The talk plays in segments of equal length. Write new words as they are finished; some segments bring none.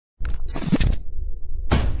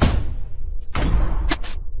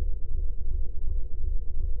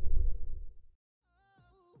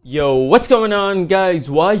Yo, what's going on guys?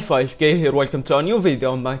 Y5K here, welcome to a new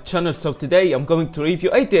video on my channel. So today I'm going to review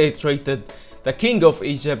 88 rated, the King of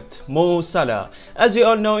Egypt, Mo Salah. As you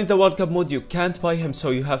all know, in the World Cup mode you can't buy him, so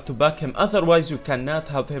you have to back him, otherwise you cannot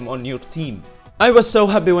have him on your team. I was so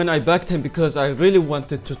happy when I backed him because I really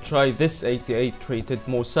wanted to try this 88 rated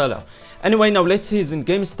Mo Salah. Anyway, now let's see his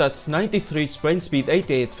in-game stats: 93 sprint speed,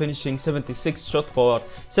 88 finishing, 76 shot power,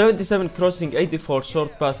 77 crossing, 84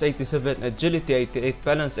 short pass, 87 agility, 88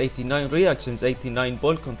 balance, 89 reactions, 89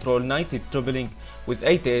 ball control, 90 dribbling with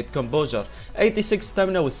 88 composure, 86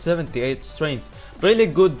 stamina with 78 strength. Really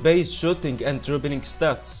good base shooting and dribbling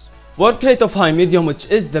stats. Work rate of high medium, which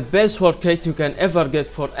is the best work rate you can ever get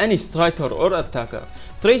for any striker or attacker.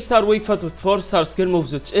 3-star weak foot with 4-star skill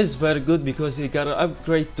moves, which is very good because he got an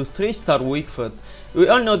upgrade to 3-star weak foot. We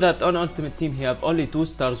all know that on Ultimate Team he have only 2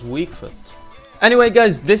 stars weak foot. Anyway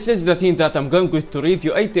guys, this is the team that I'm going to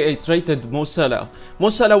review, 88 rated Mo Salah. Mo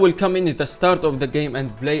Salah will come in at the start of the game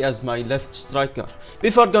and play as my left striker.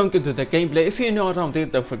 Before going into the gameplay, if you're new around here,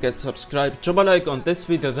 don't forget to subscribe, drop a like on this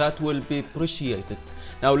video, that will be appreciated.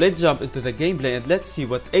 Now let's jump into the gameplay and let's see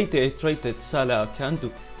what 88 rated Salah can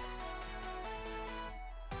do.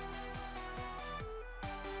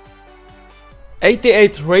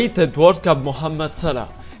 '88 rated World Cup Mohamed Salah.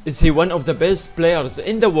 Is he one of the best players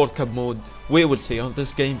in the World Cup mode? We will see on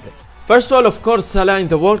this gameplay. First of all, of course, Salah in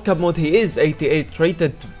the World Cup mode, he is 88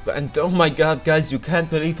 rated, and oh my god guys, you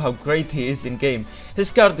can't believe how great he is in game.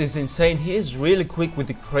 His card is insane, he is really quick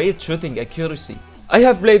with great shooting accuracy. I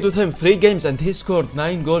have played with him 3 games and he scored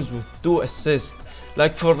 9 goals with 2 assists.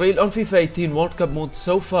 Like for real, on FIFA 18 World Cup mode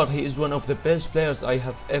so far, he is one of the best players I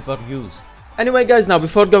have ever used. Anyway guys, now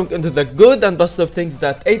before going into the good and positive things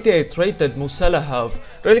that 88 rated Mo Salah have,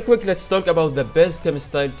 really quick let's talk about the best chem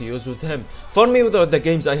style to use with him. For me, with all the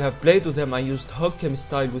games I have played with him, I used Hog chem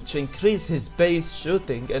style, which increase his base,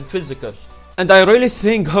 shooting and physical. And I really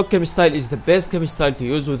think Hog chem style is the best chem style to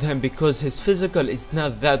use with him because his physical is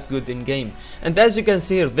not that good in game. And as you can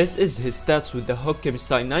see here, this is his stats with the Hog chem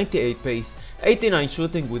style: 98 pace, 89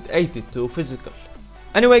 shooting with 82 physical.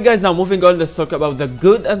 Anyway guys, now moving on, let's talk about the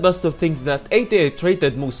good and positive things that 88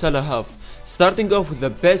 rated Mo Salah have. Starting off with the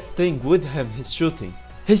best thing with him, his shooting.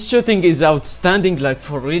 His shooting is outstanding, like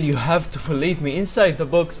for real, you have to believe me, inside the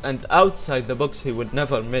box and outside the box he would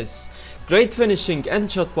never miss. Great finishing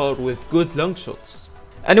and shot power with good long shots.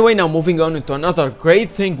 Anyway, now moving on into another great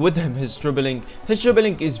thing with him, his dribbling. His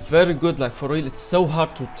dribbling is very good, like for real, it's so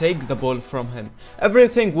hard to take the ball from him.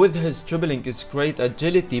 Everything with his dribbling is great: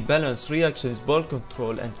 agility, balance, reactions, ball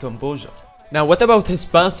control and composure. Now what about his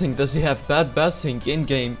passing? Does he have bad passing in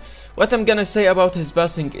game? What I'm gonna say about his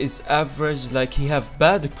passing is average, like he have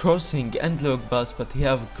bad crossing and long pass, but he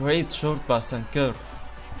have great short pass and curve.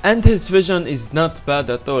 And his vision is not bad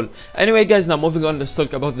at all. Anyway guys, now moving on, let's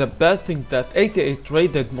talk about the bad things that 88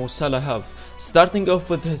 rated Mo Salah have. Starting off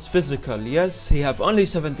with his physical. Yes, he have only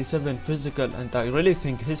 77 physical, and I really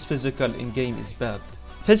think his physical in game is bad.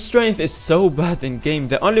 His strength is so bad in game.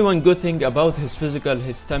 The only one good thing about his physical,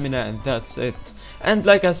 his stamina, and that's it. And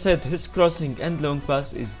like I said, his crossing and long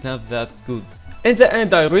pass is not that good. In the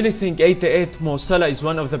end, I really think 88 Mo Salah is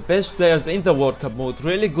one of the best players in the World Cup mode.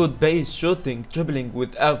 Really good base shooting, dribbling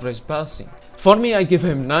with average passing. For me, I give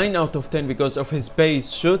him 9 out of 10 because of his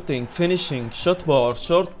base shooting, finishing, shot power,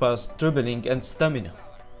 short pass, dribbling and stamina.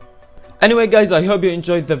 Anyway guys, I hope you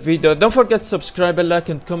enjoyed the video. Don't forget to subscribe and like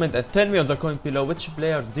and comment, and tell me on the comment below which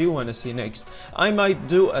player do you want to see next. I might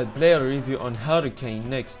do a player review on Hurricane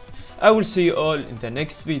next. I will see you all in the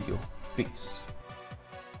next video. Peace.